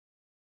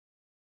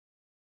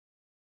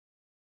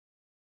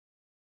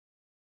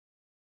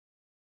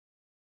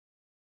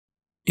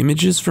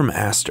Images from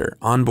Aster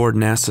onboard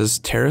NASA's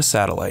Terra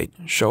satellite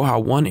show how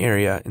one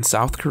area in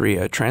South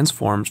Korea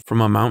transformed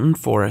from a mountain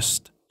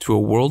forest to a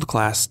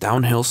world-class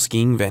downhill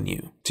skiing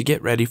venue to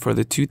get ready for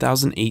the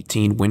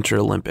 2018 Winter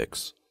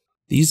Olympics.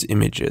 These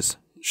images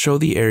show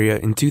the area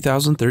in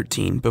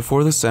 2013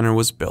 before the center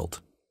was built,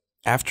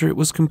 after it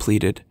was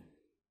completed,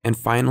 and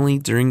finally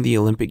during the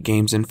Olympic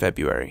Games in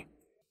February.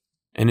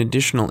 An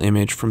additional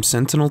image from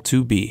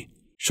Sentinel-2B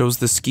shows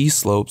the ski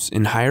slopes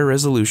in higher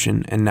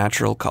resolution and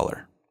natural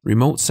color.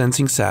 Remote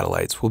sensing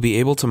satellites will be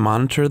able to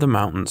monitor the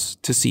mountains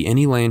to see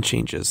any land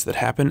changes that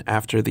happen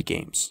after the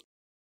games.